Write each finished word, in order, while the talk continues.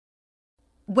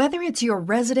Whether it's your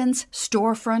residence,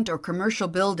 storefront, or commercial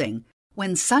building,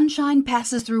 when sunshine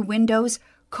passes through windows,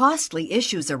 costly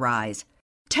issues arise.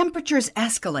 Temperatures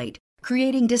escalate,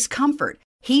 creating discomfort,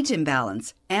 heat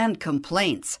imbalance, and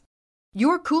complaints.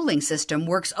 Your cooling system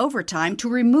works overtime to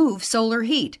remove solar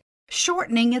heat,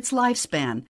 shortening its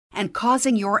lifespan and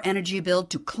causing your energy bill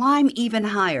to climb even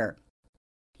higher.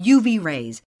 UV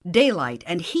rays, daylight,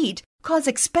 and heat cause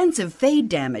expensive fade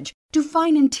damage to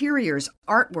fine interiors,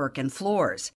 artwork, and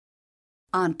floors.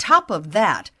 On top of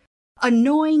that,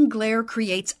 annoying glare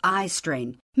creates eye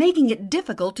strain, making it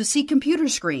difficult to see computer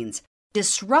screens,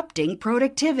 disrupting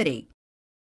productivity.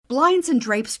 Blinds and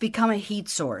drapes become a heat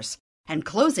source, and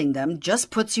closing them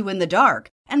just puts you in the dark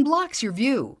and blocks your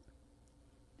view.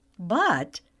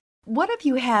 But what if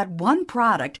you had one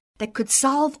product that could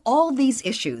solve all these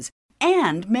issues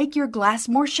and make your glass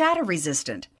more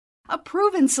shatter-resistant? A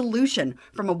proven solution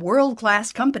from a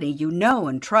world-class company you know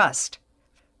and trust.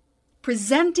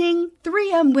 Presenting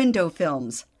 3M window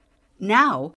films.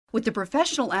 Now, with the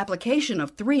professional application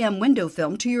of 3M window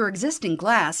film to your existing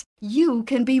glass, you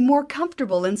can be more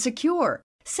comfortable and secure,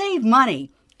 save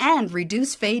money, and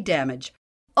reduce fade damage,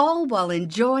 all while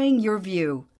enjoying your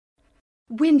view.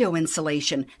 Window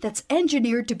insulation that's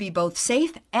engineered to be both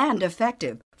safe and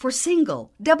effective for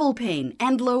single, double pane,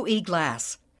 and low E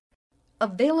glass.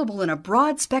 Available in a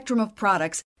broad spectrum of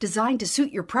products designed to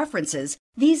suit your preferences,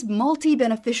 these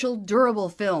multi-beneficial durable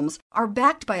films are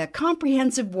backed by a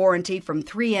comprehensive warranty from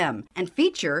 3M and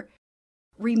feature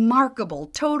remarkable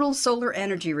total solar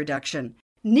energy reduction,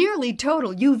 nearly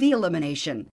total UV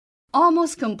elimination,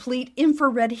 almost complete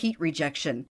infrared heat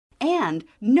rejection, and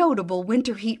notable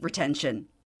winter heat retention.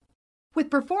 With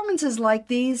performances like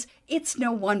these, it's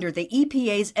no wonder the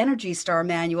EPA's Energy Star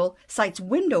manual cites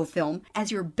window film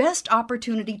as your best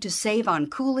opportunity to save on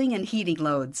cooling and heating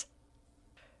loads.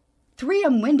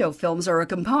 3M window films are a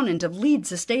component of LEED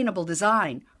Sustainable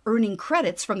Design, earning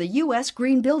credits from the U.S.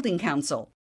 Green Building Council.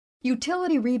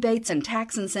 Utility rebates and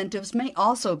tax incentives may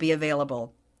also be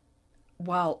available.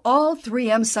 While all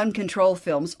 3M sun control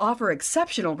films offer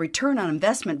exceptional return on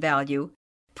investment value,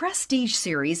 Prestige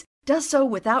Series does so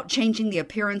without changing the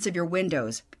appearance of your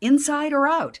windows, inside or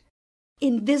out.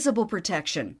 Invisible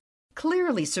protection,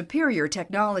 clearly superior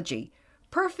technology,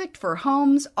 perfect for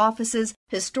homes, offices,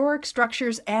 historic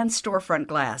structures, and storefront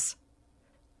glass.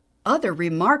 Other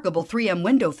remarkable 3M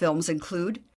window films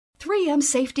include 3M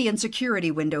Safety and Security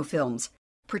window films.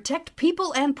 Protect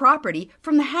people and property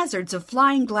from the hazards of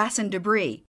flying glass and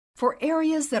debris for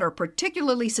areas that are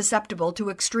particularly susceptible to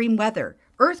extreme weather,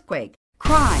 earthquake,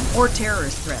 crime, or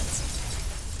terrorist threats.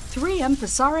 3M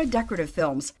Fasara decorative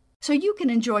films, so you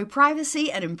can enjoy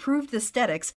privacy and improved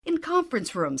aesthetics in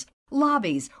conference rooms,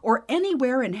 lobbies, or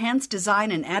anywhere enhanced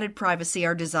design and added privacy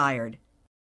are desired.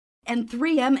 And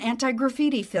 3M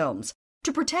anti-graffiti films,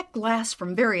 to protect glass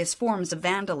from various forms of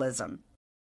vandalism.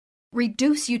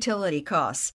 Reduce utility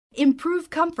costs, improve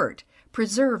comfort,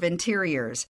 preserve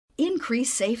interiors,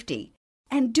 increase safety,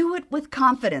 and do it with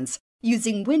confidence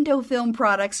using window film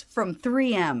products from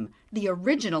 3M, the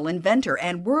original inventor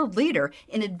and world leader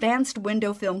in advanced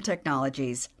window film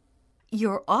technologies.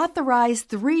 Your authorized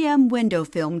 3M window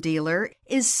film dealer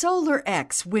is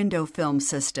SolarX Window Film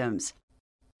Systems.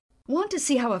 Want to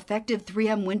see how effective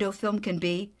 3M window film can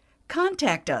be?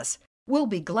 Contact us. We'll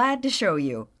be glad to show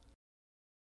you.